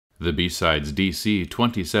The BSides DC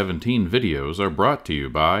 2017 videos are brought to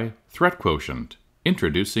you by Threat Quotient,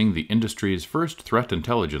 introducing the industry's first threat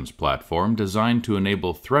intelligence platform designed to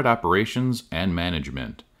enable threat operations and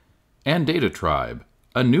management, and Data Tribe,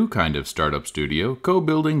 a new kind of startup studio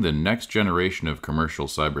co-building the next generation of commercial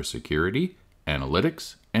cybersecurity,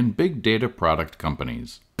 analytics, and big data product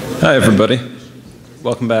companies. Hi, everybody.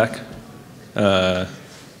 Welcome back.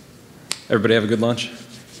 Everybody have a good lunch?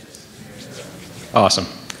 Awesome.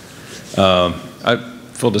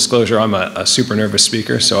 Full disclosure, I'm a super nervous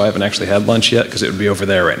speaker, so I haven't actually had lunch yet because it would be over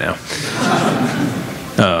there right now.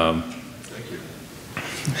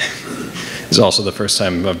 It's also the first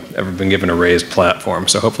time I've ever been given a raised platform,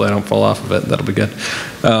 so hopefully I don't fall off of it. That'll be good.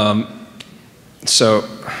 So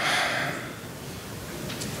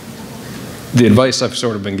the advice I've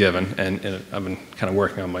sort of been given, and I've been kind of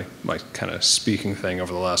working on my kind of speaking thing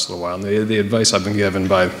over the last little while, and the advice I've been given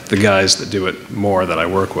by the guys that do it more that I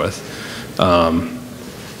work with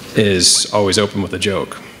is always open with a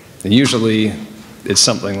joke. And usually it's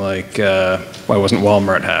something like, why wasn't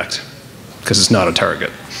Walmart hacked? Because it's not a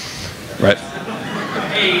target, right?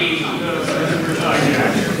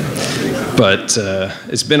 But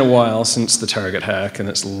it's been a while since the Target hack, and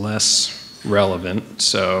it's less relevant,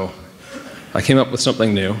 so I came up with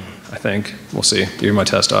something new, I think. We'll see. You're my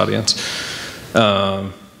test audience.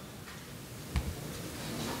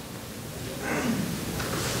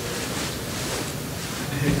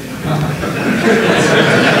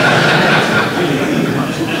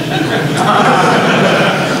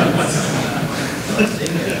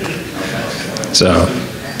 So,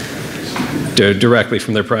 directly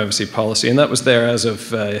from their privacy policy, and that was there as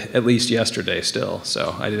of at least yesterday still,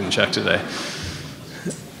 so I didn't check today.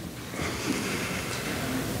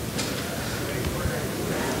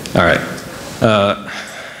 All right.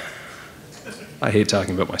 I hate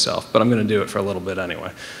talking about myself, but I'm going to do it for a little bit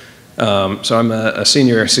anyway. So I'm a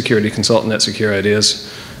senior security consultant at Secure Ideas.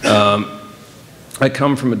 I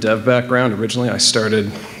come from a dev background originally. I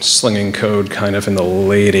started slinging code kind of in the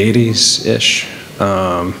late 80s-ish,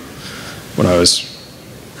 when I was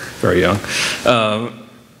very young.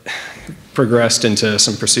 Progressed into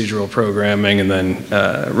some procedural programming, and then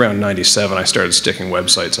around 97 I started sticking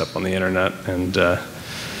websites up on the internet, and I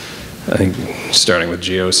think starting with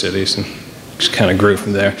GeoCities, and just kind of grew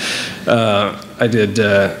from there. I did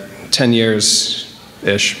 10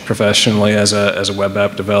 years-ish professionally as a web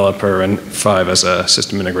app developer, and 5 as a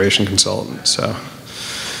system integration consultant. So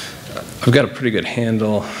I've got a pretty good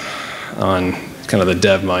handle on kind of the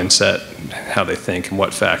dev mindset, how they think, and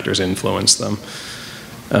what factors influence them.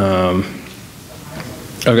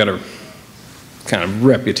 I've got a kind of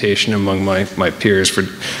reputation among my peers for,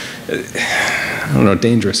 I don't know,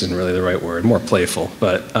 dangerous isn't really the right word, more playful,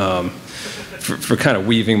 but for kind of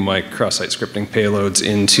weaving my cross-site scripting payloads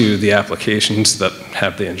into the applications that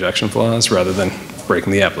have the injection flaws rather than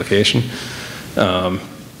breaking the application.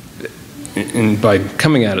 And by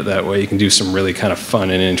coming at it that way, you can do some really kind of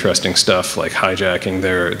fun and interesting stuff, like hijacking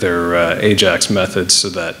their AJAX methods so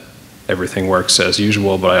that everything works as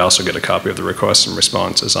usual, but I also get a copy of the requests and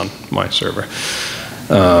responses on my server,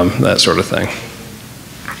 that sort of thing.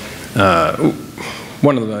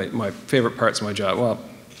 One of my favorite parts of my job, well,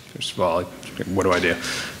 first of all, what do I do?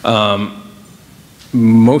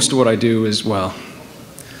 Most of what I do is, well,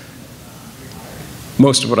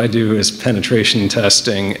 most of what I do is penetration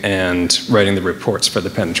testing and writing the reports for the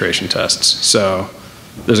penetration tests. So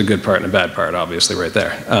there's a good part and a bad part, obviously, right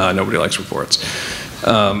there. Nobody likes reports.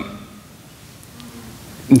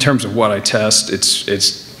 In terms of what I test,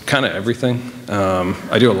 it's kind of everything.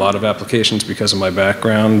 I do a lot of applications because of my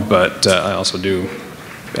background, but I also do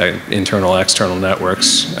internal, external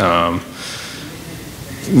networks, along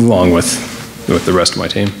with the rest of my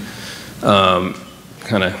team.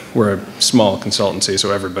 We're a small consultancy,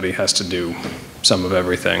 so everybody has to do some of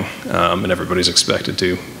everything, and everybody's expected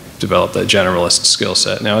to develop that generalist skill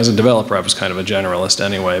set. Now, as a developer, I was kind of a generalist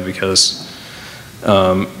anyway, because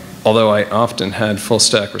although I often had full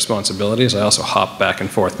stack responsibilities, I also hopped back and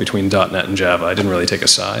forth between .NET and Java. I didn't really take a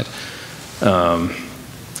side. And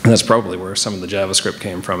that's probably where some of the JavaScript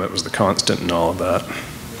came from. It was the constant and all of that.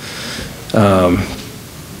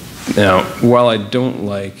 Now, while I don't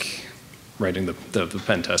like writing the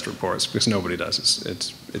pen test reports, because nobody does,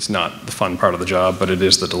 it's not the fun part of the job, but it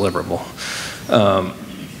is the deliverable.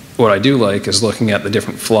 What I do like is looking at the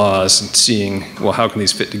different flaws and seeing, well, how can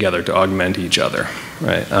these fit together to augment each other,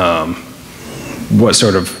 right? What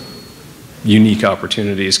sort of unique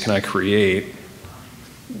opportunities can I create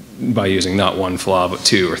by using not one flaw, but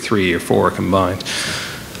 2 or 3 or 4 combined?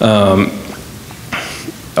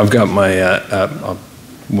 I've got my, I'll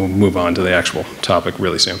we'll move on to the actual topic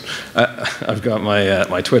really soon. I've got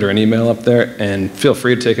my Twitter and email up there, and feel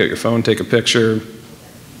free to take out your phone, take a picture.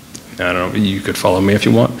 I don't know, you could follow me if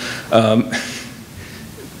you want.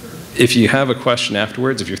 If you have a question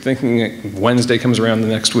afterwards, if you're thinking Wednesday comes around the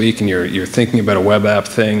next week and you're thinking about a web app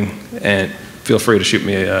thing, and feel free to shoot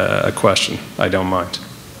me a question. I don't mind.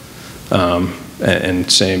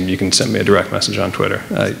 And same, you can send me a direct message on Twitter.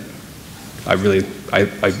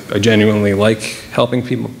 I genuinely like helping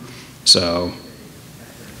people. So,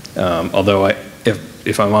 although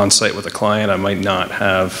if I'm on site with a client, I might not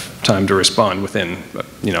have time to respond within,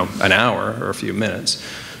 an hour or a few minutes.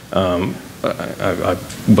 I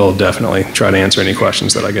will definitely try to answer any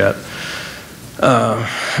questions that I get.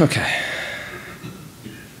 Okay.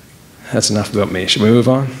 That's enough about me. Should we move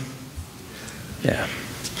on? Yeah.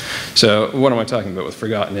 So what am I talking about with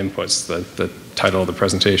forgotten inputs, the title of the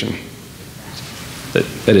presentation?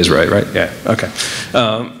 That is right? Yeah, okay.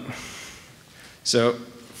 So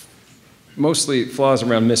mostly flaws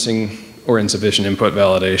around missing or insufficient input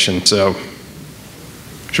validation. So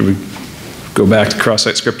should we go back to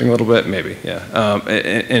cross-site scripting a little bit? Maybe, yeah.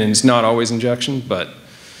 And it's not always injection, but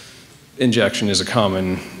injection is a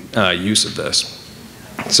common use of this.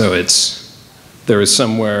 So there is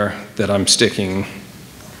somewhere that I'm sticking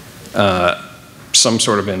some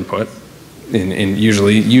sort of input,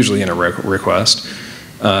 usually in a request,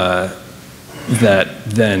 that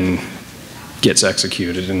then gets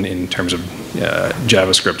executed in terms of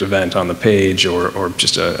JavaScript event on the page or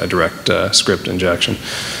just a direct script injection.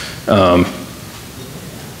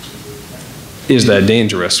 Is that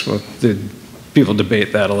dangerous? Well, people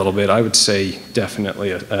debate that a little bit. I would say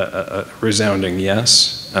definitely a resounding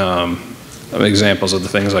yes. Examples of the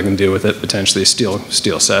things I can do with it, potentially steal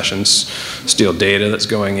sessions, steal data that's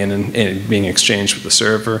going in and being exchanged with the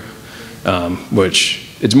server, which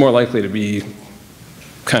it's more likely to be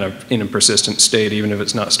kind of in a persistent state, even if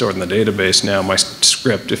it's not stored in the database. Now my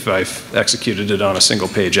script, if I've executed it on a single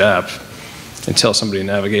page app, until somebody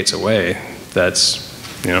navigates away, that's,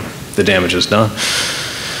 the damage is done.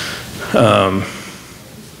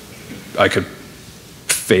 I could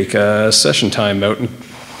fake a session timeout and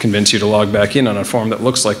convince you to log back in on a form that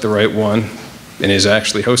looks like the right one and is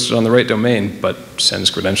actually hosted on the right domain, but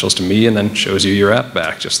sends credentials to me and then shows you your app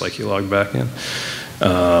back, just like you logged back in.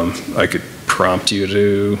 I could prompt you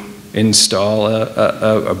to install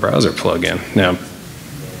a browser plugin. Now,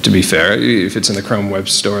 to be fair, if it's in the Chrome Web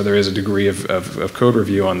Store, there is a degree of code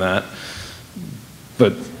review on that.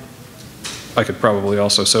 But I could probably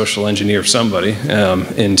also social engineer somebody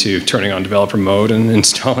into turning on developer mode and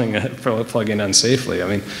installing a plugin unsafely. I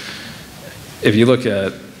mean, if you look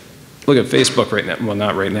at Facebook right now, well,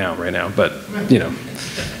 not right now, but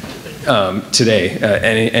today, at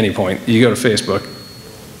any point, you go to Facebook,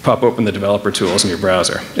 pop open the developer tools in your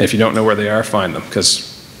browser. If you don't know where they are, find them, because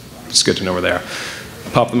it's good to know where they are.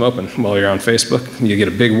 Pop them open while you're on Facebook, you get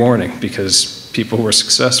a big warning because people were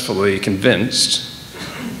successfully convinced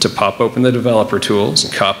to pop open the developer tools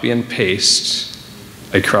and copy and paste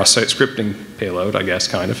a cross-site scripting payload, I guess,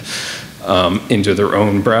 kind of, into their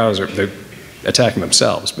own browser. They're attacking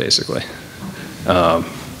themselves, basically.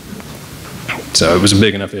 So it was a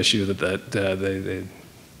big enough issue that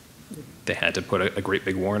they had to put a great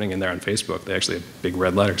big warning in there on Facebook. They actually have big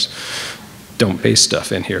red letters. Don't paste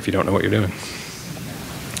stuff in here if you don't know what you're doing.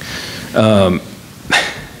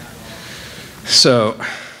 So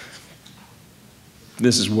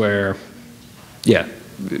this is where, yeah,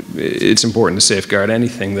 it's important to safeguard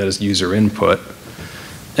anything that is user input.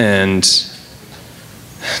 And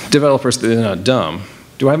developers, they're not dumb.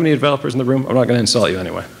 Do I have any developers in the room? I'm not going to insult you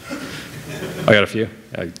anyway. I got a few,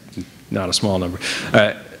 not a small number.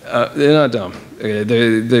 They're not dumb.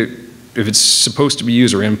 If it's supposed to be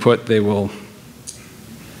user input, they will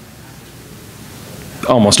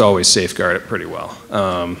almost always safeguard it pretty well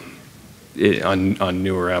on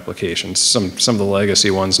newer applications. Some of the legacy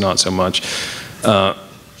ones, not so much.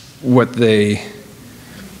 What they,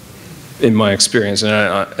 in my experience, and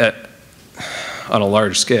on a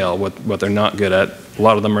large scale, what they're not good at, a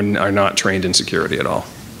lot of them are not trained in security at all,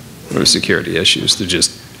 or security issues. They're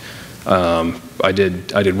just, I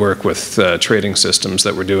did work with trading systems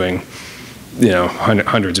that were doing,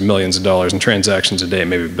 hundreds of millions of dollars in transactions a day,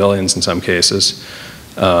 maybe billions in some cases.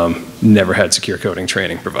 Never had secure coding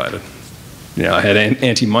training provided. I had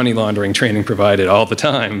anti-money laundering training provided all the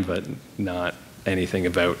time, but not anything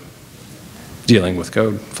about dealing with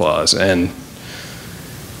code flaws. And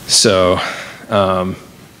so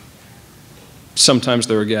sometimes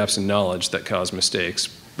there are gaps in knowledge that cause mistakes,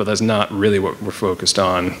 but that's not really what we're focused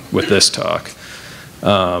on with this talk.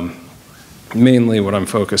 Mainly what I'm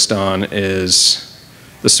focused on is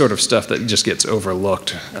the sort of stuff that just gets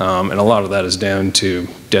overlooked, and a lot of that is down to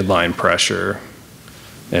deadline pressure,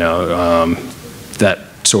 that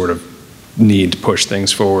sort of need to push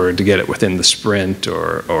things forward to get it within the sprint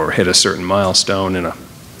or hit a certain milestone in a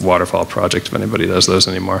waterfall project, if anybody does those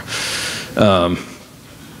anymore.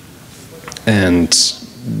 And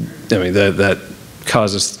I mean, that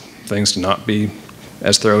causes things to not be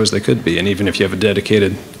as thorough as they could be. And even if you have a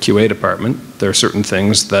dedicated QA department, there are certain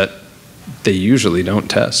things that they usually don't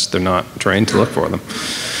test. They're not trained to look for them.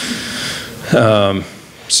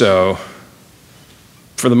 So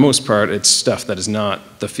for the most part, it's stuff that is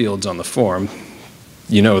not the fields on the form.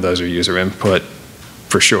 You know those are user input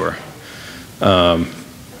for sure. The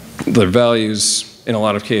values, in a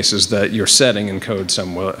lot of cases, that you're setting in code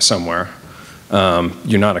somewhere,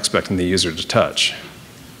 you're not expecting the user to touch,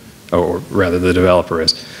 or rather the developer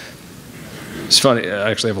is. It's funny, I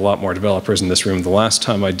actually have a lot more developers in this room. The last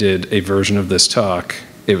time I did a version of this talk,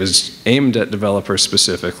 it was aimed at developers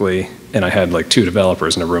specifically, and I had like 2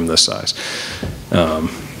 developers in a room this size.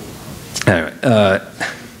 Anyway,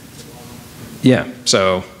 yeah,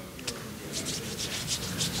 so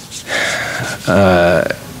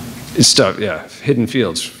stuff, yeah, hidden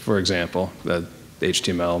fields, for example, the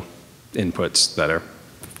HTML inputs that are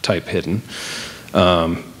type hidden.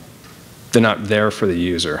 They're not there for the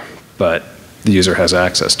user, but the user has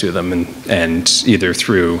access to them, and either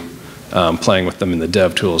through playing with them in the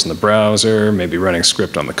dev tools in the browser, maybe running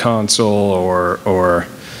script on the console, or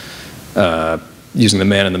using the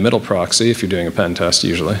man-in-the-middle proxy if you're doing a pen test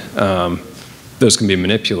usually. Those can be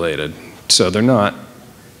manipulated. So they're not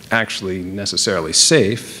actually necessarily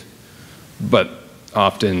safe, but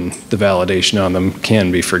often the validation on them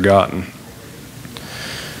can be forgotten.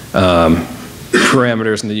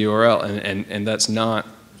 Parameters in the URL, and that's not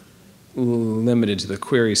limited to the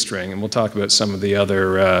query string, and we'll talk about some of the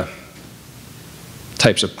other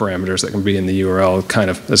types of parameters that can be in the URL, kind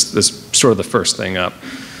of, that's sort of the first thing up.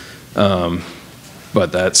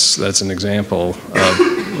 But that's an example of,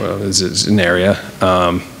 well, it's an area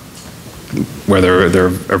where there are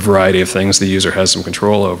a variety of things the user has some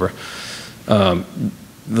control over.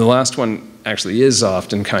 The last one actually is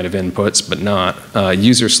often kind of inputs, but not.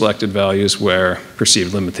 User-selected values where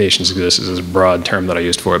perceived limitations exist is a broad term that I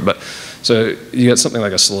used for it. But so you get something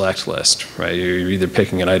like a select list, right? You're either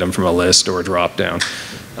picking an item from a list or a drop-down.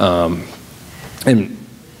 And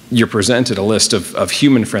you're presented a list of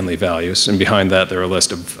human-friendly values, and behind that there are a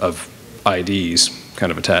list of IDs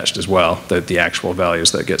kind of attached as well, the actual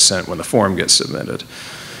values that get sent when the form gets submitted.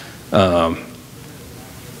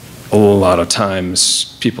 A lot of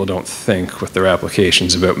times people don't think with their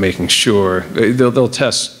applications about making sure, they'll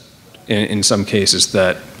test in some cases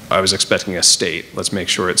that I was expecting a state, let's make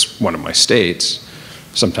sure it's one of my states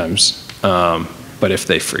sometimes. But if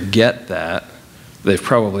they forget that, they've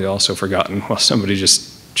probably also forgotten, well, somebody just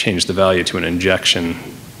changed the value to an injection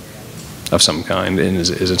of some kind and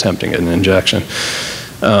is attempting an injection.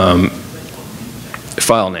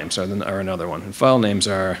 File names are another one. And file names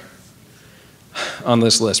are, on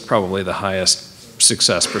this list, probably the highest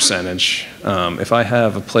success percentage. If I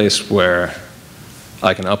have a place where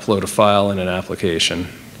I can upload a file in an application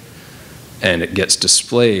and it gets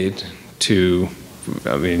displayed to,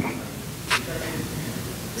 I mean,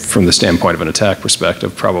 from the standpoint of an attack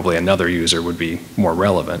perspective, probably another user would be more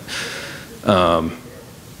relevant.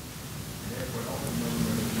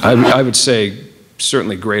 I would say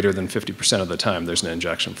certainly greater than 50% of the time there's an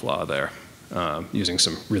injection flaw there, using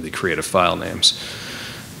some really creative file names.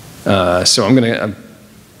 So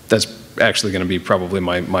that's actually going to be probably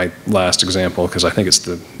my last example, because I think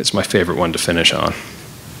it's my favorite one to finish on.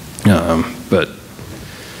 But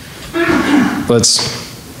let's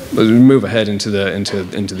move ahead into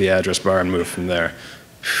the address bar and move from there.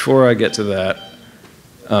 Before I get to that,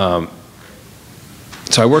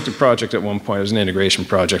 so I worked a project at one point. It was an integration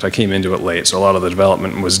project. I came into it late, so a lot of the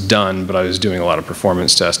development was done, but I was doing a lot of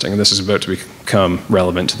performance testing. And this is about to become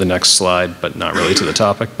relevant to the next slide, but not really to the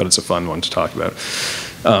topic, but it's a fun one to talk about.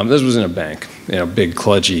 This was in a bank, big,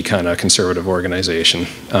 kludgy, kind of conservative organization.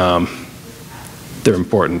 They're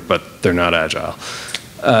important, but they're not agile.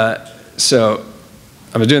 So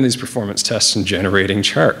I was doing these performance tests and generating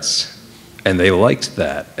charts, and they liked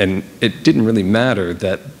that. And it didn't really matter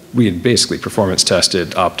that we had basically performance tested,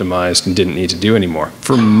 optimized, and didn't need to do anymore.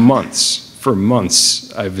 For months,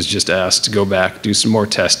 I was just asked to go back, do some more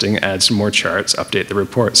testing, add some more charts, update the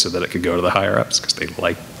report so that it could go to the higher-ups, because they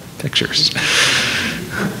like pictures.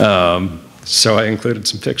 So I included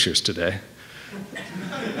some pictures today.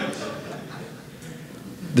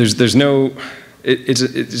 There's no,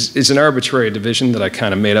 it's an arbitrary division that I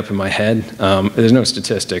kind of made up in my head. There's no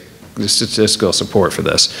statistic statistical support for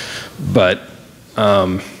this. But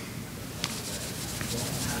what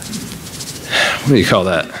do you call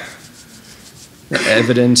that?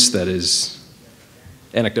 Evidence that is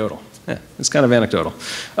anecdotal. Yeah, it's kind of anecdotal.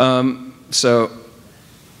 So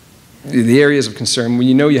the areas of concern, when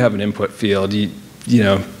you know you have an input field, you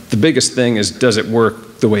know, the biggest thing is, does it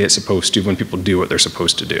work the way it's supposed to when people do what they're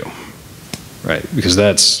supposed to do, right? Because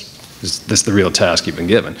that's the real task you've been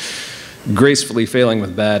given. Gracefully failing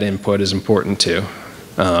with bad input is important too.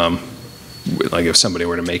 Like if somebody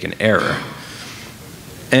were to make an error.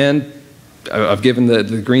 And I've given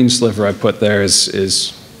the green sliver I put there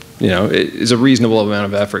is you know, is a reasonable amount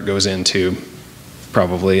of effort goes into,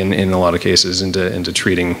 probably in a lot of cases, into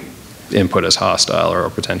treating input as hostile or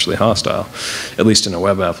potentially hostile, at least in a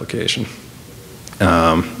web application.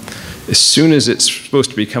 As soon as it's supposed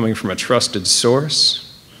to be coming from a trusted source,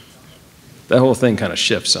 that whole thing kind of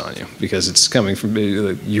shifts on you, because it's coming from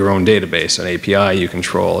your own database, an API you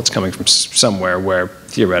control. It's coming from somewhere where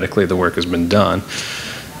theoretically the work has been done.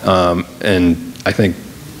 And I think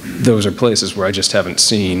those are places where I just haven't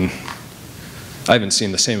seen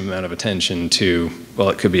the same amount of attention to, well,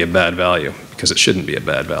 it could be a bad value, because it shouldn't be a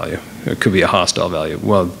bad value. It could be a hostile value.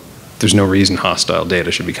 Well, there's no reason hostile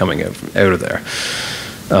data should be coming out of there.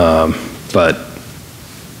 But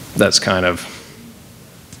that's kind of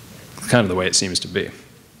the way it seems to be.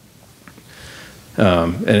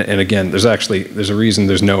 And again, there's a reason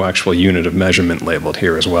there's no actual unit of measurement labeled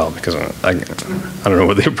here as well, because I don't know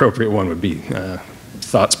what the appropriate one would be.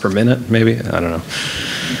 Thoughts per minute, maybe? I don't know.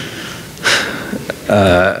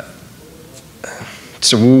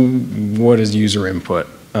 So what is user input?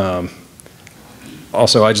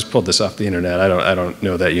 Also, I just pulled this off the internet. I don't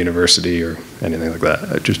know that university or anything like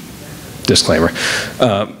that. Just disclaimer.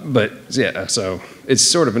 But yeah, so it's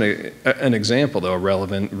sort of an example, though, a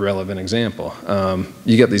relevant example.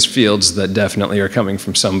 You get these fields that definitely are coming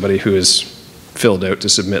from somebody who is filled out to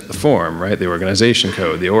submit the form, right? The organization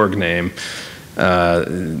code, the org name,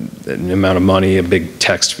 the amount of money, a big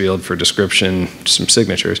text field for description, some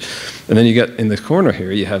signatures. And then you get in the corner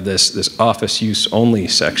here, you have this office use only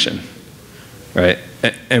section, right?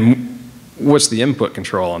 And what's the input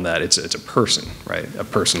control on that? It's a person, right? A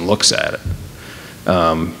person looks at it.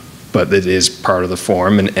 But it is part of the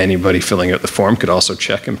form, and anybody filling out the form could also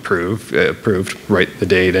check and approved, write the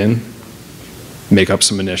date in, make up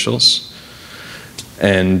some initials,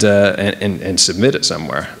 and submit it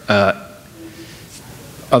somewhere.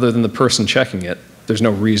 Other than the person checking it, there's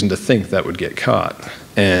no reason to think that would get caught.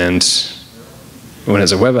 And when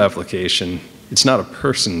it's a web application, it's not a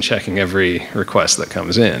person checking every request that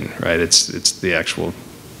comes in, right? It's the actual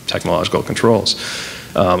technological controls.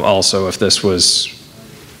 Also, if this was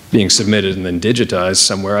being submitted and then digitized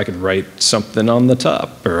somewhere, I could write something on the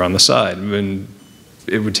top or on the side. And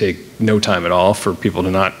it would take no time at all for people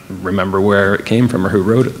to not remember where it came from or who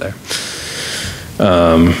wrote it there.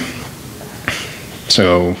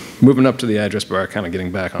 So moving up to the address bar, kind of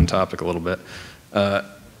getting back on topic a little bit. So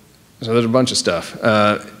there's a bunch of stuff.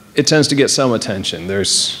 It tends to get some attention.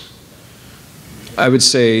 I would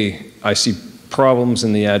say I see problems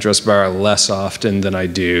in the address bar less often than I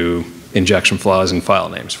do injection flaws in file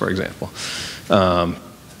names, for example.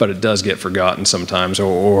 But it does get forgotten sometimes,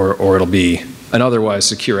 or it'll be an otherwise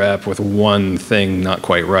secure app with one thing not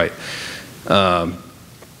quite right.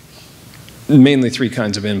 Mainly three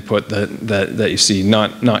kinds of input that you see,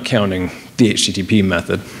 not counting the HTTP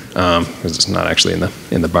method, because it's not actually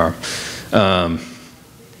in the bar.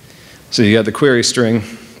 So you got the query string,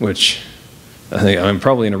 which I think I'm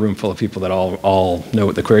probably in a room full of people that all know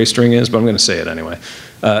what the query string is, but I'm going to say it anyway.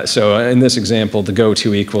 So in this example, the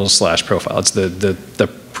goto equals /profile. It's the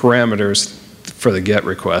parameters for the GET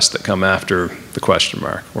request that come after the question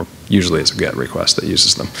mark, or usually it's a GET request that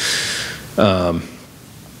uses them.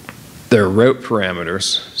 They're route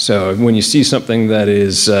parameters. So when you see something that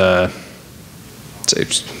is, say,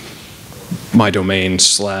 my domain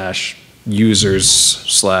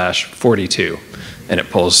 /users/42, and it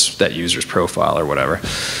pulls that user's profile or whatever,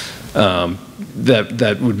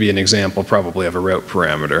 that would be an example probably of a route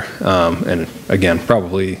parameter. And again,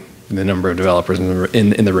 probably the number of developers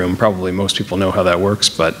in the room, probably most people know how that works,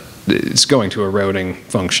 but it's going to a routing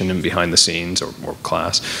function in behind the scenes or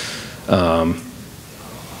class.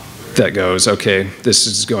 That goes, okay, this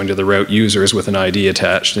is going to the route users with an ID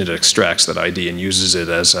attached, and it extracts that ID and uses it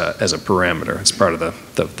as a parameter. It's part of the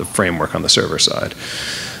framework on the server side.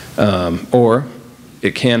 Or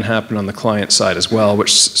it can happen on the client side as well,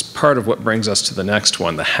 which is part of what brings us to the next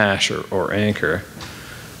one, the hash or anchor.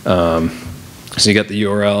 So you got the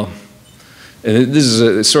URL. And this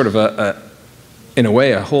is sort of in a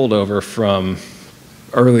way, a holdover from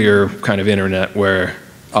earlier kind of internet where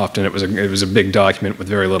often it was a big document with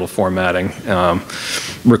very little formatting.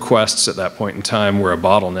 Requests at that point in time were a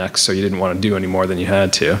bottleneck, so you didn't want to do any more than you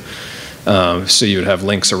had to. So you would have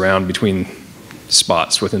links around between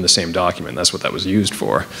spots within the same document. That's what that was used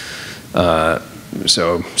for.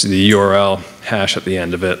 So the URL hash at the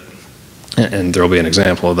end of it, and there will be an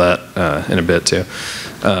example of that in a bit too,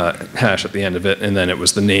 hash at the end of it, and then it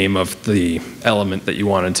was the name of the element that you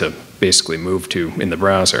wanted to basically move to in the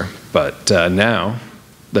browser. But now,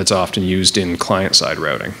 that's often used in client-side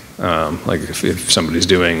routing. Like if somebody's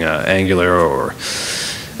doing Angular or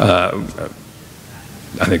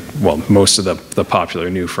I think, well, most of the popular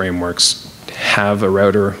new frameworks have a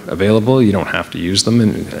router available. You don't have to use them,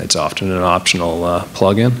 and it's often an optional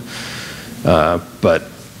plugin. But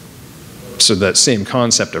so that same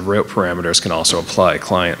concept of route parameters can also apply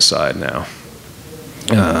client-side now.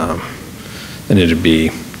 And it'd be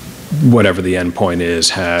whatever the endpoint is,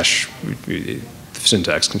 hash, the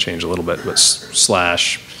syntax can change a little bit, but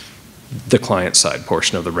slash the client-side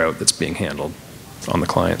portion of the route that's being handled on the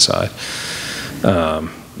client side.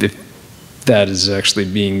 If that is actually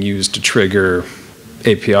being used to trigger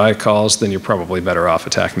API calls, then you're probably better off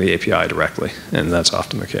attacking the API directly, and that's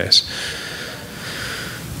often the case.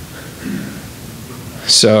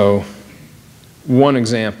 So one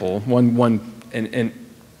example, and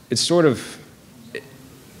it's sort of,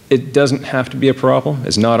 it doesn't have to be a problem.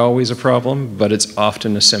 It's not always a problem, but it's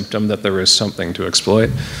often a symptom that there is something to exploit,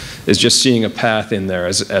 is just seeing a path in there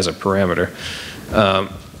as a parameter.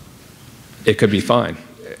 It could be fine.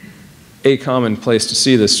 A common place to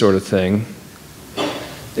see this sort of thing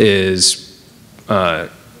is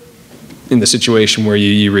in the situation where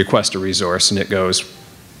you request a resource and it goes,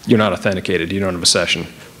 you're not authenticated, you don't have a session,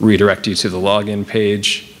 redirect you to the login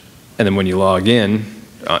page, and then when you log in,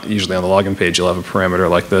 usually on the login page you'll have a parameter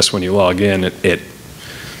like this. When you log in, it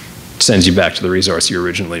sends you back to the resource you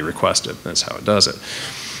originally requested. That's how it does it.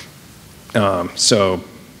 So,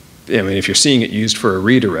 I mean, if you're seeing it used for a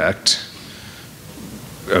redirect,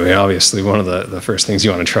 I mean, obviously one of the first things you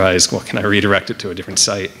want to try is, well, can I redirect it to a different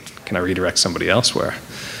site? Can I redirect somebody elsewhere?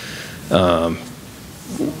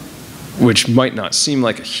 Which might not seem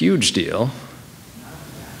like a huge deal,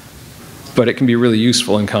 but it can be really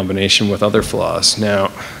useful in combination with other flaws.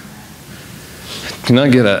 Now, can I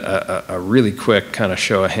get a really quick kind of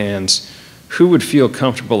show of hands? Who would feel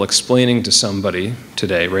comfortable explaining to somebody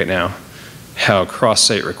today, right now, how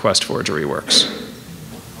cross-site request forgery works?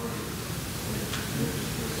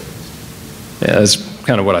 Yeah, that's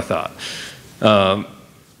kind of what I thought.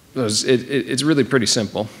 It's really pretty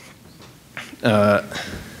simple.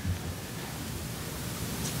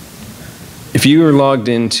 If you are logged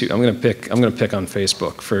into, I'm going to pick on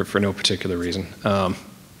Facebook for no particular reason.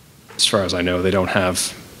 As far as I know, they don't have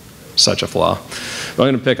such a flaw. But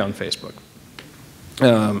I'm going to pick on Facebook.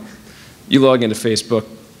 You log into Facebook.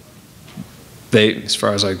 They, as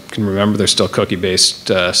far as I can remember, they're still cookie-based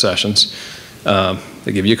sessions.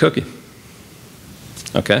 They give you a cookie.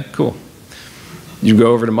 Okay, cool. You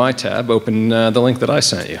go over to my tab, open the link that I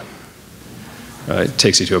sent you. It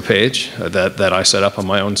takes you to a page that I set up on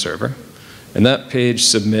my own server. And that page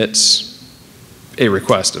submits a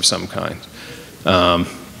request of some kind.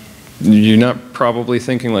 You're not probably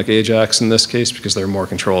thinking like Ajax in this case because there are more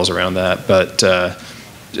controls around that, but a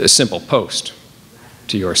simple post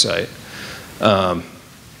to your site.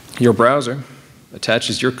 Your browser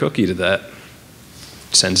attaches your cookie to that,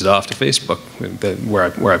 sends it off to Facebook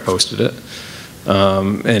where I posted it.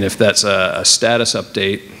 And if that's a status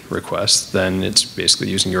update request, then it's basically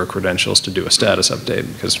using your credentials to do a status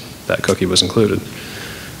update because that cookie was included.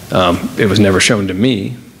 It was never shown to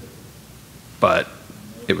me, but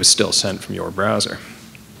it was still sent from your browser.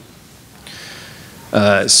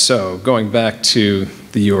 So going back to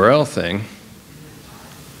the URL thing,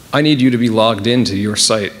 I need you to be logged into your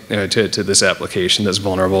site, to this application that's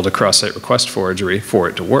vulnerable to cross-site request forgery for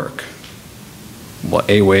it to work. Well,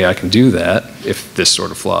 a way I can do that, if this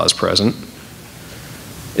sort of flaw is present,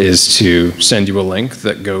 is to send you a link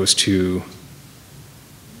that goes to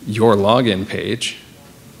your login page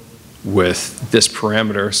with this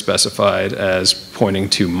parameter specified as pointing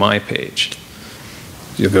to my page.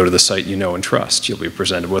 You'll go to the site you know and trust. You'll be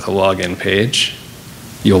presented with a login page.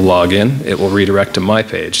 You'll log in. It will redirect to my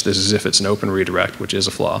page. This is if it's an open redirect, which is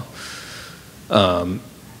a flaw.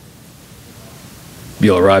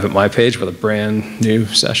 You'll arrive at my page with a brand new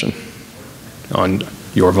session on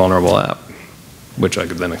your vulnerable app, which I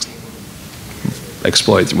could then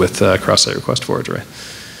exploit with cross-site request forgery.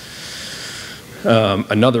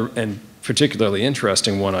 Another and particularly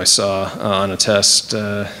interesting one I saw on a test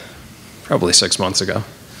probably 6 months ago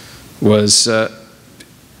was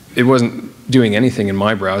it wasn't doing anything in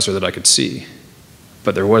my browser that I could see.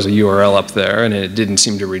 But there was a URL up there, and it didn't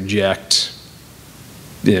seem to reject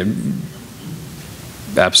the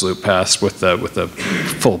absolute paths with the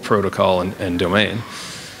full protocol and domain.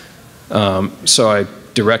 So I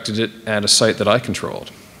directed it at a site that I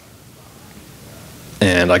controlled.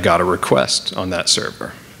 And I got a request on that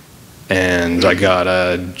server. And I got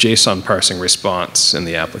a JSON parsing response in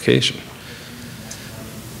the application.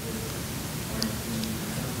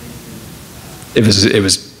 It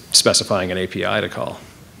was specifying an API to call.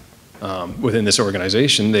 Within this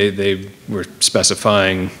organization, they were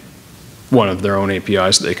specifying one of their own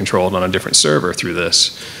APIs that they controlled on a different server through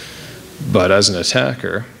this. But as an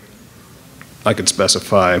attacker, I could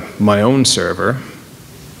specify my own server,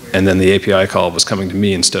 and then the API call was coming to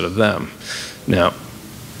me instead of them. Now,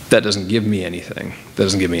 that doesn't give me anything. That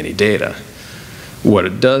doesn't give me any data. What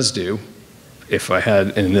it does do, if I had,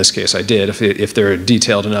 and in this case I did, if there are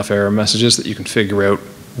detailed enough error messages that you can figure out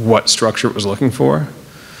what structure it was looking for,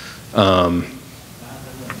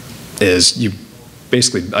 is you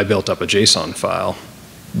basically, I built up a JSON file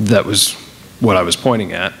that was what I was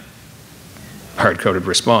pointing at, hard-coded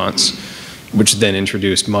response, which then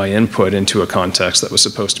introduced my input into a context that was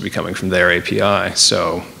supposed to be coming from their API.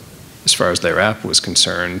 So as far as their app was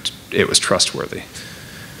concerned, it was trustworthy.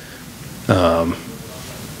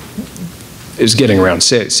 It was getting around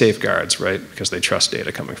safeguards, right? Because they trust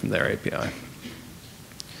data coming from their API.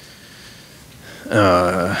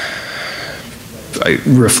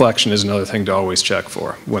 Reflection is another thing to always check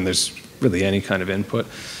for when there's really any kind of input.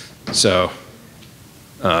 So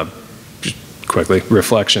just quickly,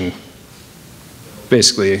 reflection,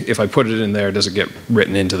 basically, if I put it in there, does it get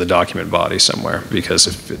written into the document body somewhere? Because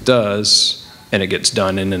if it does, and it gets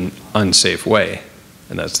done in an unsafe way,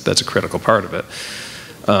 and that's a critical part of it,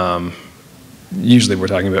 usually we're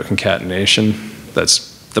talking about concatenation.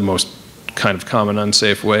 That's the most kind of common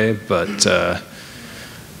unsafe way, but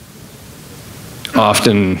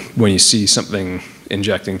often when you see something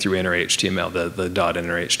injecting through inner HTML, the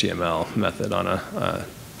 .inner HTML method on a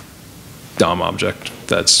DOM object,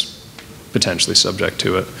 that's potentially subject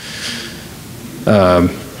to it.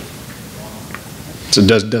 So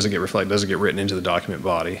does it get reflected? Does it get written into the document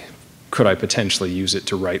body? Could I potentially use it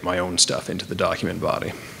to write my own stuff into the document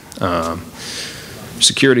body?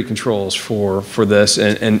 Security controls for this,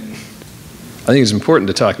 and I think it's important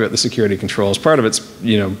to talk about the security controls. Part of it's,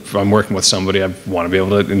 if I'm working with somebody, I want to be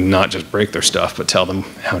able to not just break their stuff, but tell them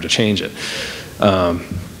how to change it.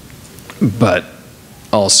 But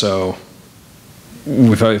also,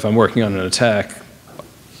 if I'm working on an attack,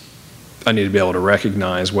 I need to be able to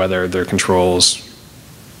recognize whether their controls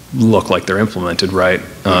look like they're implemented right.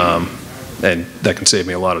 And that can save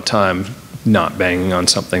me a lot of time not banging on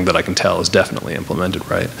something that I can tell is definitely implemented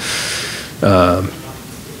right.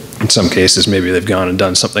 In some cases, maybe they've gone and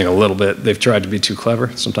done something a little bit. They've tried to be too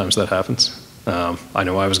clever. Sometimes that happens. I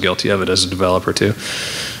know I was guilty of it as a developer too.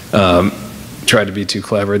 Tried to be too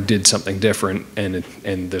clever, did something different, and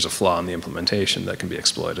there's a flaw in the implementation that can be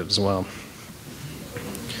exploited as well.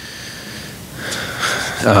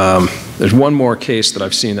 There's one more case that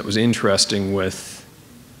I've seen that was interesting with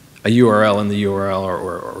a URL in the URL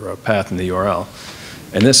or a path in the URL.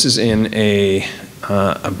 And this is in an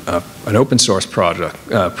open source product,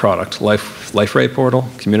 LifeRay Portal,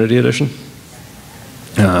 Community Edition.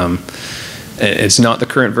 It's not the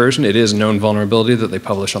current version. It is a known vulnerability that they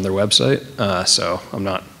publish on their website. So I'm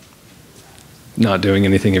not doing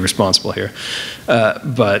anything irresponsible here.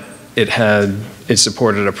 But it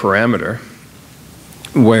supported a parameter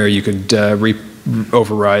where you could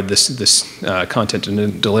override this content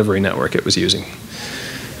and delivery network it was using.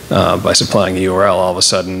 By supplying a URL, all of a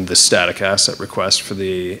sudden the static asset requests for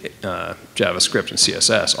the JavaScript and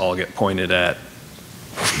CSS all get pointed at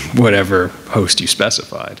whatever host you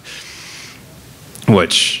specified,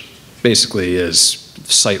 which basically is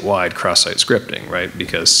site-wide cross-site scripting, right?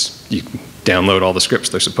 Because you download all the scripts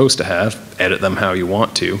they're supposed to have, edit them how you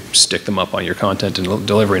want to, stick them up on your content and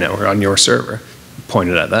delivery network on your server, point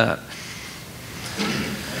it at that.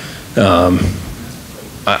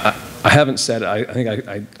 I haven't said it. I think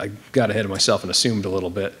I got ahead of myself and assumed a little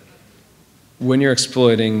bit. When you're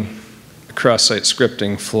exploiting a cross-site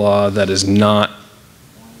scripting flaw that is not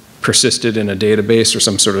persisted in a database or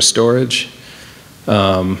some sort of storage,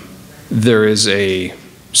 there is a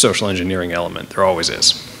social engineering element. There always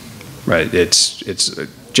is, right? It's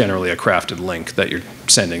generally a crafted link that you're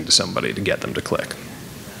sending to somebody to get them to click.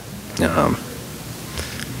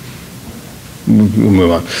 We'll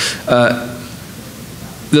move on.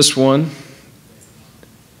 This one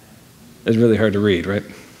is really hard to read, right?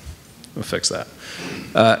 We'll fix that.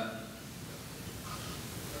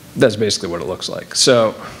 that's basically what it looks like.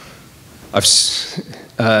 So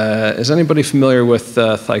is anybody familiar with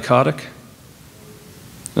Thycotic?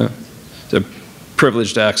 It's a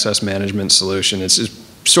privileged access management solution. It's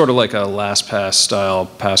sort of like a LastPass style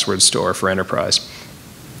password store for enterprise.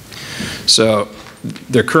 So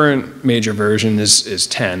their current major version is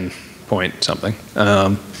 10 point something.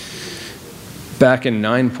 Back in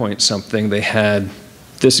 9 point something, they had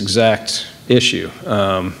this exact issue.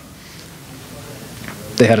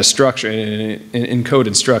 They had a structure, an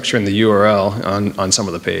encoded structure in the URL on some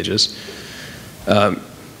of the pages.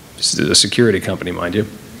 This is a security company, mind you.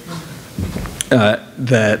 I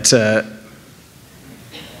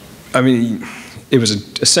mean, it was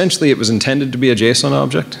essentially it was intended to be a JSON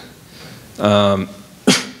object,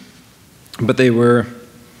 but I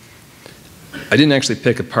didn't actually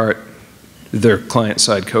pick apart their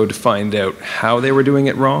client-side code to find out how they were doing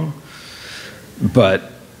it wrong,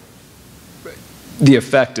 but the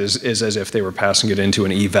effect is as if they were passing it into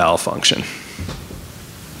an eval function.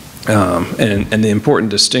 And the important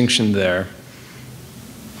distinction there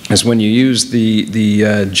is when you use the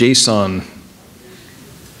JSON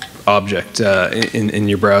object in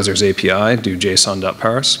your browser's API, do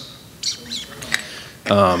JSON.parse.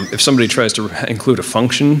 If somebody tries to include a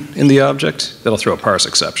function in the object, that'll throw a parse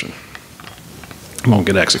exception. It won't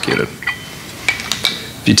get executed.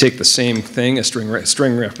 If you take the same thing, a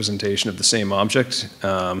string representation of the same object,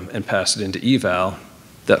 and pass it into eval,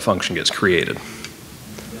 that function gets created.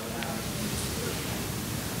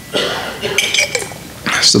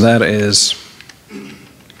 So that is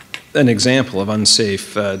an example of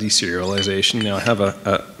unsafe deserialization. Now I have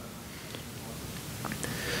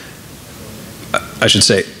I should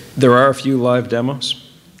say, there are a few live demos.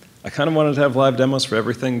 I kind of wanted to have live demos for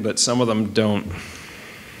everything, but some of them don't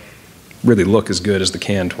really look as good as the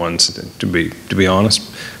canned ones, to be honest.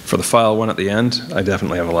 For the file one at the end, I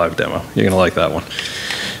definitely have a live demo. You're going to like that one.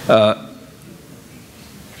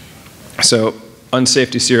 So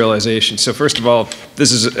unsafe deserialization. So first of all,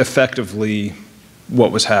 this is effectively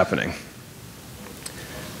what was happening.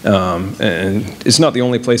 And it's not the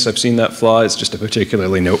only place I've seen that flaw. It's just a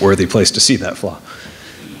particularly noteworthy place to see that flaw.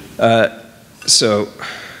 So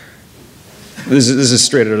this is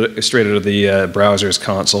straight out of the browser's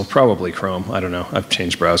console, probably Chrome. I don't know. I've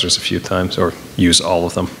changed browsers a few times or use all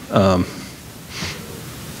of them.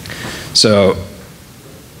 So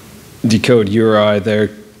decode URI there,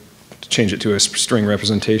 change it to a string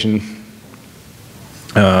representation.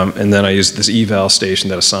 And then I used this eval station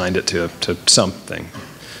that assigned it to something.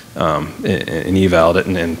 And evaled it,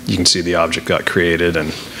 and you can see the object got created,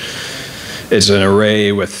 and it's an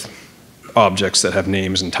array with objects that have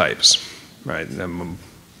names and types, right?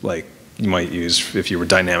 Like you might use if you were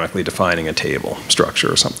dynamically defining a table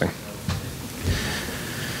structure or something.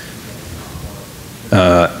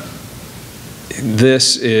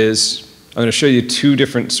 This is, I'm going to show you two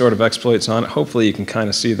different sort of exploits on it. Hopefully you can kind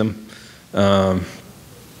of see them. Do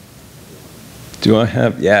I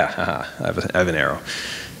have, yeah, haha, I have an arrow.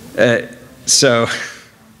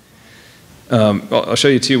 I'll show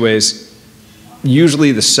you two ways.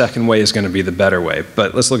 Usually the second way is going to be the better way,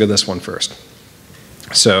 but let's look at this one first.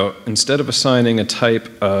 So instead of assigning a type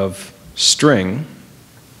of string,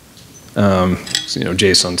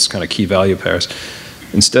 JSON's kind of key value pairs,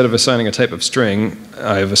 instead of assigning a type of string,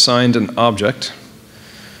 I have assigned an object.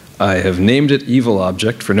 I have named it evil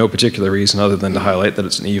object for no particular reason other than to highlight that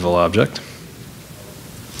it's an evil object.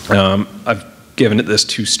 I've given it this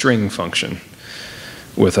toString function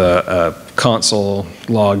with a console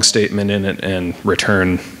log statement in it and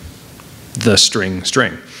return the string,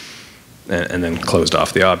 and then closed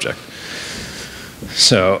off the object.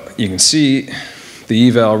 So you can see the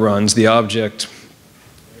eval runs, the object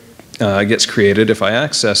gets created. If I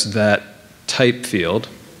access that type field,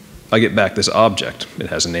 I get back this object. It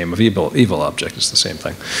has a name of evil object, it's the same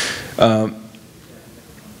thing.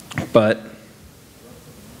 But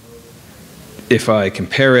if I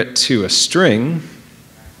compare it to a string,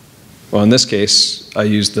 well, in this case, I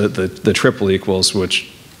use the triple equals, which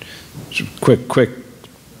quick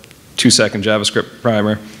 2-second JavaScript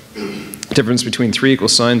primer. Difference between 3 equal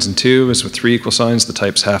signs and 2 is with 3 equal signs, the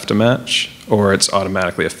types have to match, or it's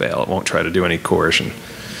automatically a fail. It won't try to do any coercion.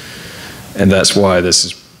 And that's why this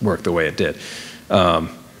has worked the way it did.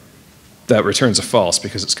 That returns a false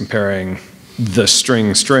because it's comparing the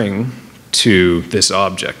string to this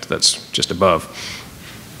object that's just above.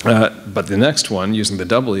 But the next one, using the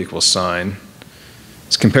double equals sign,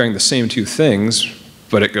 is comparing the same two things,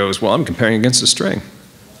 but it goes, well, I'm comparing against a string.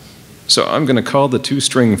 So I'm going to call the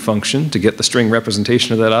toString function to get the string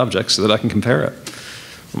representation of that object so that I can compare it.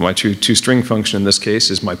 My toString function in this case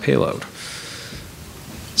is my payload.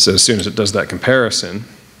 So as soon as it does that comparison,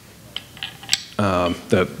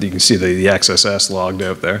 you can see the XSS logged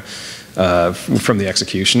out there from the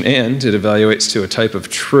execution, and it evaluates to a type of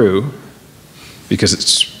true because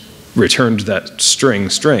it's returned that string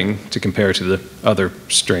to compare to the other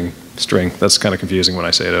string. That's kind of confusing when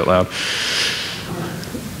I say it out loud.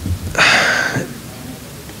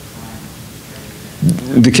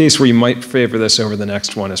 The case where you might favor this over the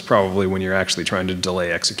next one is probably when you're actually trying to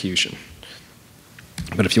delay execution.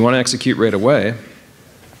 But if you want to execute right away,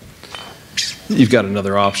 you've got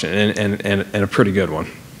another option, and a pretty good one.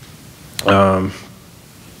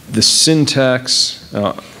 The syntax,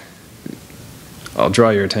 I'll draw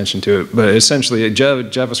your attention to it, but essentially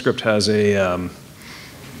JavaScript has a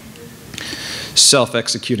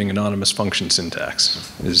self-executing anonymous function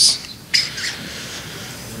syntax, is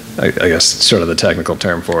I guess sort of the technical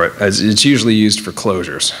term for it. It's usually used for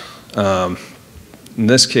closures. In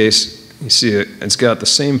this case, you see it's got the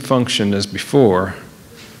same function as before,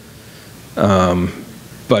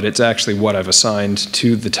 but it's actually what I've assigned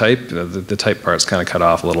to the type. The type part's kind of cut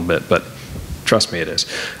off a little bit, but trust me, it is.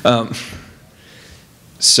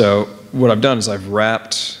 So what I've done is I've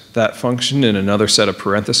wrapped that function in another set of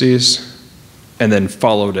parentheses and then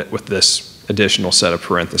followed it with this additional set of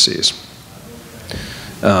parentheses.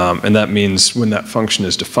 And that means when that function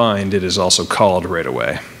is defined, it is also called right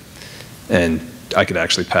away. And I could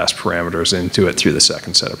actually pass parameters into it through the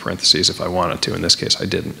second set of parentheses if I wanted to. In this case, I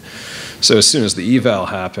didn't. So as soon as the eval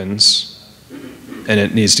happens, and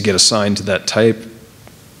it needs to get assigned to that type,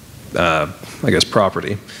 I guess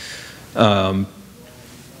property, that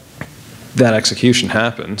execution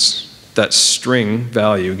happens, that string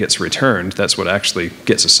value gets returned. That's what actually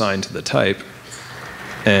gets assigned to the type.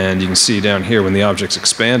 And you can see down here when the object's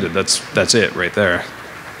expanded, that's it right there.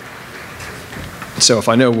 So if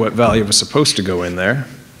I know what value was supposed to go in there,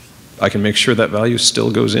 I can make sure that value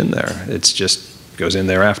still goes in there. It's just goes in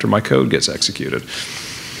there after my code gets executed.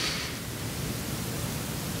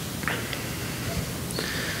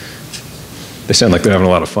 They sound like they're having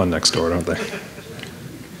a lot of fun next door, don't they?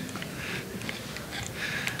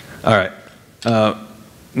 All right.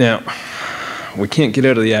 Now, we can't get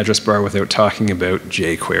out of the address bar without talking about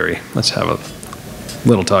jQuery. Let's have a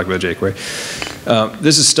little talk about jQuery.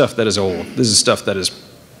 This is stuff that is old. This is stuff that is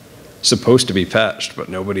supposed to be patched, but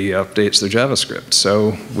nobody updates their JavaScript.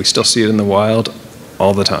 So we still see it in the wild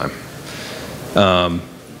all the time.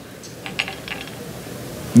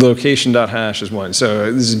 Location.hash is one.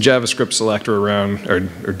 So this is a JavaScript selector around, or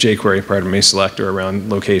jQuery, pardon me, selector around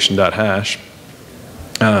location.hash,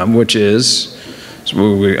 which is,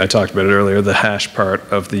 so I talked about it earlier, the hash part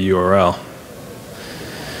of the URL.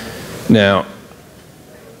 Now,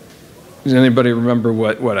 does anybody remember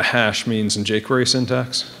what a hash means in jQuery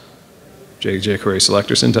syntax? jQuery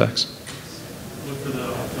selector syntax? Look for the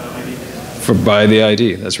ID. For by the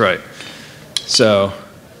ID, that's right. So,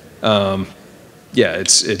 yeah,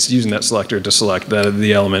 it's using that selector to select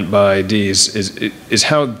the element by IDs is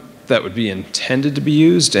how that would be intended to be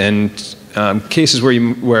used. And cases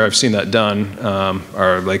where I've seen that done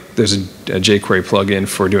are like there's a jQuery plugin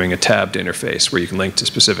for doing a tabbed interface where you can link to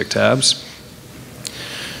specific tabs.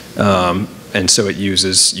 And so it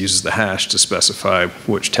uses the hash to specify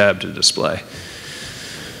which tab to display.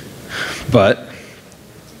 But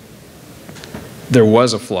there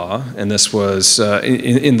was a flaw, and this was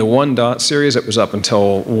in the 1 dot series. It was up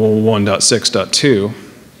until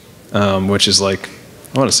 1.6.2, which is like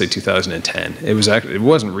I want to say 2010. It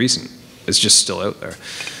wasn't recent. It's just still out there.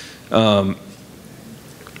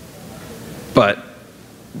 But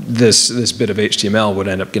this bit of HTML would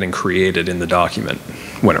end up getting created in the document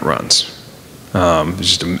when it runs.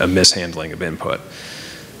 It's just a mishandling of input.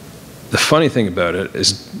 The funny thing about it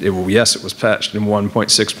is, yes, it was patched in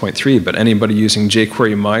 1.6.3, but anybody using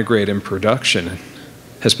jQuery migrate in production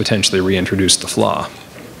has potentially reintroduced the flaw.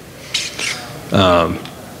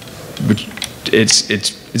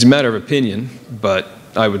 It's a matter of opinion, but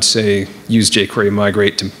I would say use jQuery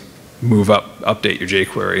migrate to update your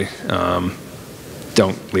jQuery.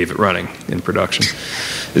 Don't leave it running in production.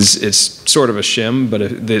 It's sort of a shim,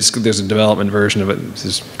 but there's a development version of it. This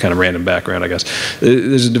is kind of random background, I guess.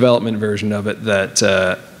 There's a development version of it that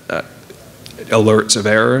alerts of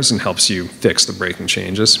errors and helps you fix the breaking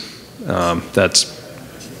changes. That's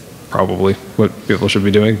probably what people should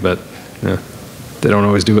be doing, but yeah, they don't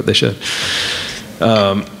always do what they should.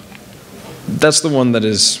 That's the one that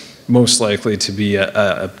is most likely to be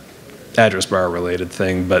a address bar related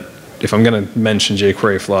thing, but if I'm going to mention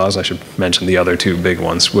jQuery flaws, I should mention the other two big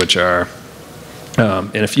ones, which are,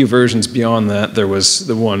 in a few versions beyond that, there was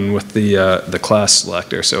the one with the class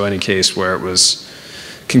selector. So any case where it was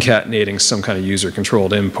concatenating some kind of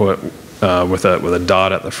user-controlled input with a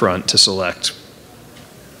dot at the front to select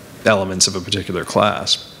elements of a particular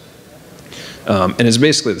class. And it's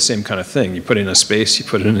basically the same kind of thing. You put in a space, you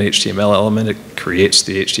put in an HTML element, it creates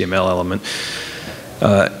the HTML element.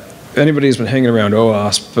 Anybody who's been hanging around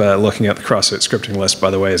OWASP looking at the cross-site scripting list, by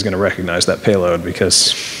the way, is going to recognize that payload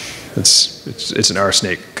because it's an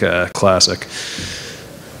RSnake classic.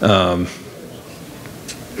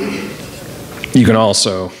 You can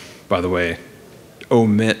also, by the way,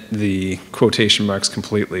 omit the quotation marks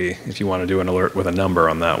completely if you want to do an alert with a number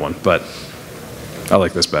on that one, but I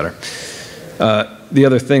like this better. The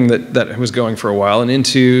other thing that was going for a while, and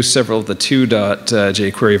into several of the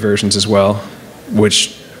 2.jQuery versions as well,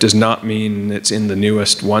 which does not mean it's in the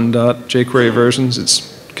newest 1.jQuery versions.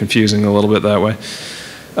 It's confusing a little bit that way.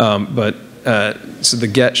 So the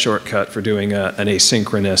get shortcut for doing an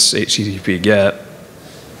asynchronous HTTP get,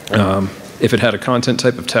 if it had a content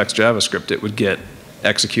type of text JavaScript, it would get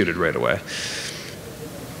executed right away.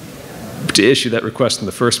 To issue that request in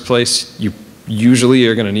the first place, you usually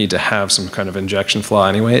are going to need to have some kind of injection flaw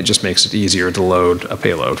anyway. It just makes it easier to load a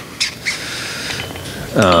payload.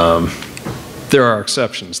 There are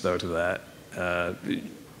exceptions, though, to that.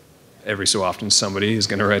 Every so often, somebody is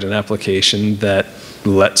going to write an application that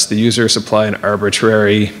lets the user supply an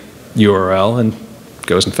arbitrary URL and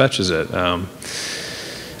goes and fetches it.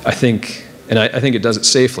 I think it does it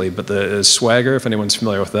safely, but the Swagger, if anyone's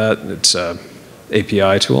familiar with that, it's an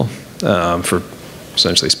API tool for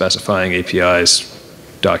essentially specifying APIs,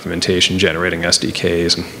 documentation, generating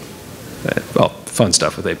SDKs, and well, fun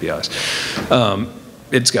stuff with APIs.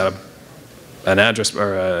 It's got an address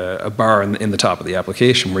or a bar in the top of the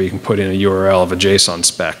application where you can put in a URL of a JSON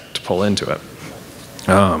spec to pull into it.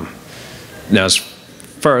 Now, as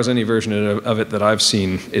far as any version of it that I've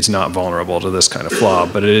seen, it's not vulnerable to this kind of flaw,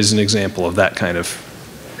 but it is an example of that kind of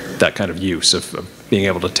use of being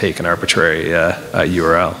able to take an arbitrary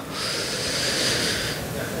URL.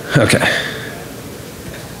 Okay.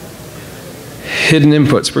 Hidden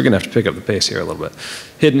inputs. We're going to have to pick up the pace here a little bit.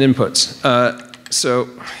 Hidden inputs. So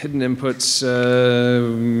hidden inputs,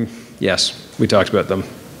 yes, we talked about them.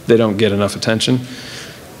 They don't get enough attention.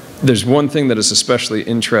 There's one thing that is especially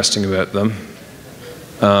interesting about them.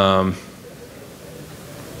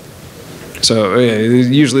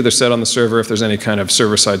 Usually they're set on the server if there's any kind of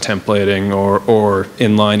server-side templating or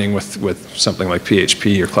inlining with something like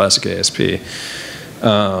PHP or classic ASP.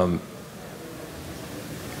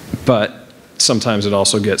 But sometimes it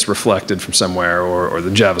also gets reflected from somewhere, or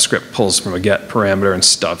the JavaScript pulls from a get parameter and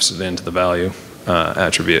stuffs it into the value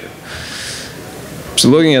attribute. So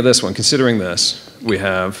looking at this one, considering this, we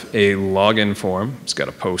have a login form. It's got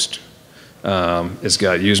a post. It's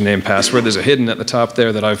got username, password. There's a hidden at the top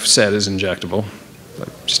there that I've said is injectable. I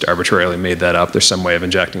just arbitrarily made that up. There's some way of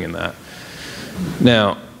injecting in that.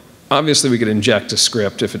 Now, obviously, we could inject a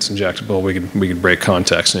script. If it's injectable, we could break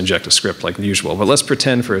context and inject a script like usual. But let's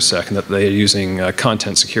pretend for a second that they're using a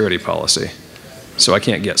content security policy. So I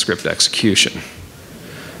can't get script execution.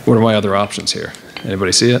 What are my other options here?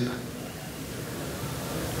 Anybody see it?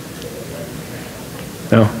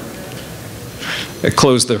 No? I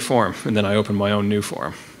close their form, and then I open my own new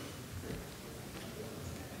form.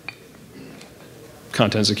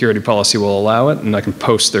 Content security policy will allow it, and I can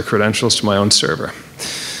post their credentials to my own server.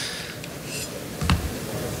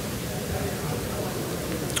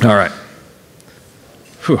 All right.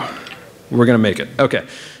 Whew. We're going to make it. OK.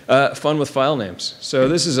 Fun with file names. So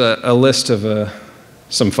this is a list of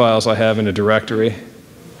some files I have in a directory.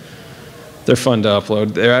 They're fun to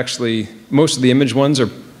upload. They're actually, most of the image ones are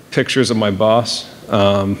pictures of my boss.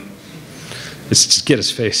 It's just get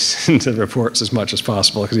his face into the reports as much as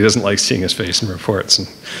possible because he doesn't like seeing his face in reports. And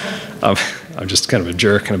I'm just kind of a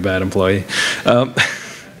jerk and a bad employee.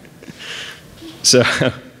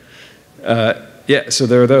 Yeah, so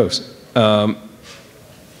there are those. I'm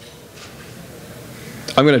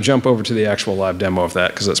going to jump over to the actual live demo of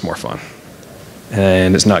that because that's more fun.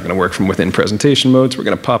 And it's not going to work from within presentation mode, so we're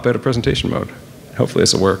going to pop out of presentation mode. Hopefully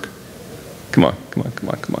this will work. Come on, come on, come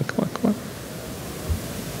on, come on, come on, come on.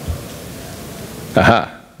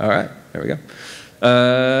 Aha, all right, there we go.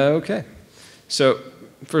 OK, so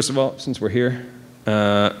first of all, since we're here,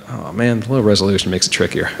 oh man, the low resolution makes it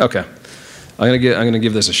trickier. OK. I'm gonna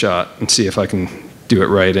give this a shot and see if I can do it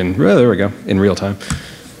right in, oh, there we go, in real time.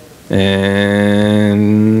 And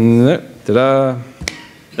ta-da,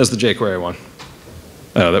 that's the jQuery one.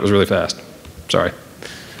 Oh, that was really fast. Sorry.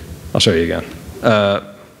 I'll show you again.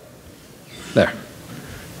 There.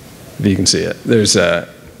 If you can see it. There's a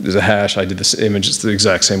hash. I did this image. It's the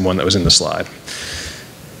exact same one that was in the slide.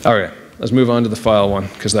 All right. let's move on to the file one,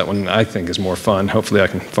 because that one I think is more fun. Hopefully I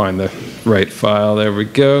can find the right file. There we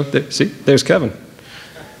go. See, there's Kevin.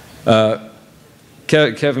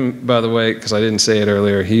 Kevin, by the way, because I didn't say it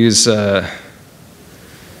earlier, he's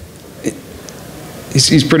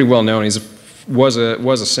pretty well known. Was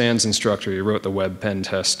a SANS instructor. He wrote the web pen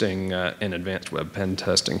testing and advanced web pen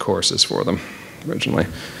testing courses for them originally.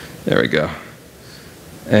 There we go.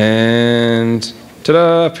 And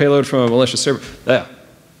ta-da! Payload from a malicious server. Yeah,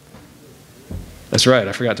 that's right.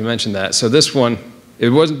 I forgot to mention that. So this one,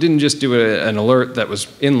 it didn't just do an alert that was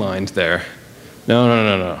inlined there.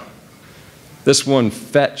 No. This one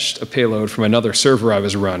fetched a payload from another server I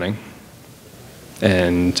was running,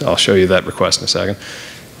 and I'll show you that request in a second,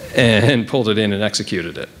 and pulled it in and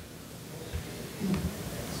executed it.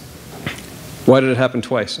 Why did it happen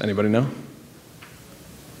twice? Anybody know?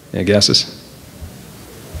 Any guesses?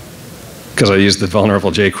 Because I used the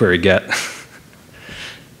vulnerable jQuery get.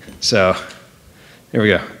 So here we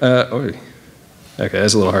go. Okay,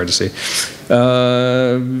 that's a little hard to see.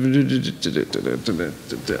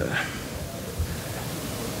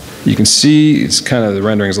 You can see it's kind of, the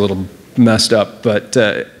rendering's a little messed up, but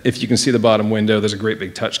if you can see the bottom window, there's a great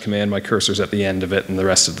big touch command. My cursor's at the end of it, and the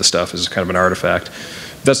rest of the stuff is kind of an artifact.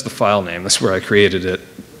 That's the file name. That's where I created it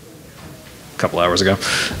a couple hours ago.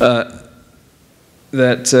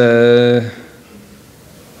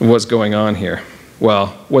 What's going on here?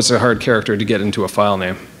 Well, what's a hard character to get into a file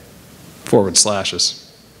name? //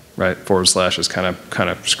 right? / kind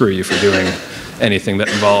of screw you for doing anything that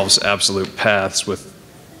involves absolute paths with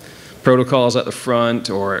protocols at the front,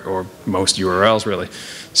 or most URLs really.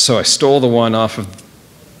 So I stole the one off of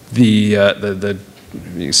the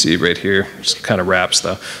you can see right here, just kind of wraps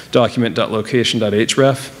though,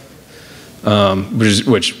 document.location.href,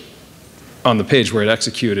 which on the page where it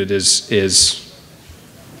executed is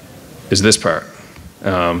this part.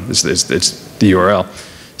 It's the URL.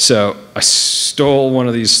 So I stole one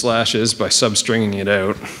of these slashes by substringing it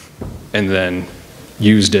out, and then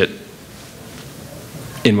used it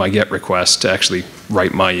in my GET request to actually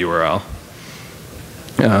write my URL.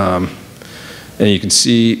 And you can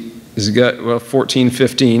see it's got, well,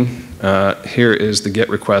 1415. Here is the GET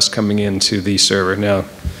request coming into the server. Now,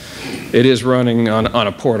 it is running on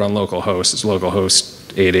a port on localhost. It's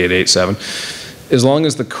localhost 8887. As long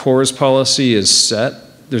as the CORS policy is set,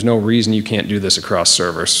 there's no reason you can't do this across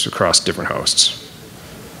servers, across different hosts.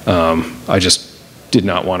 I just did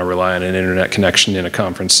not want to rely on an internet connection in a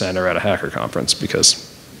conference center at a hacker conference, because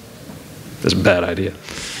that's a bad idea.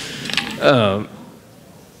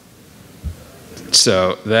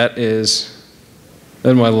 So that is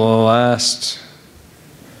then my last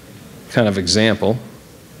kind of example.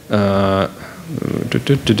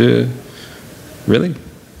 Really?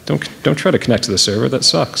 Don't try to connect to the server. That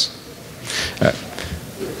sucks. All right.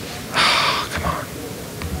 Oh, come on.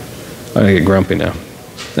 I'm gonna get grumpy now.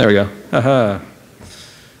 There we go. Haha.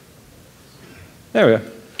 There we go.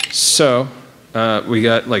 So we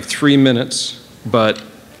got like 3 minutes, but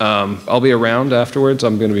I'll be around afterwards.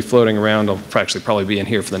 I'm going to be floating around. I'll actually probably be in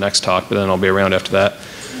here for the next talk, but then I'll be around after that.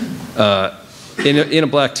 In a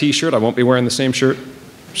black t-shirt. I won't be wearing the same shirt.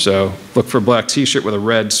 So look for a black t-shirt with a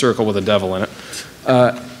red circle with a devil in it.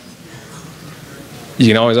 You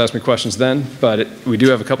can always ask me questions then, but we do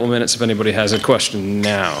have a couple of minutes if anybody has a question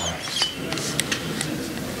now.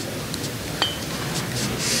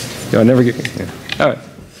 I never get, yeah. All right.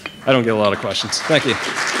 I don't get a lot of questions. Thank you.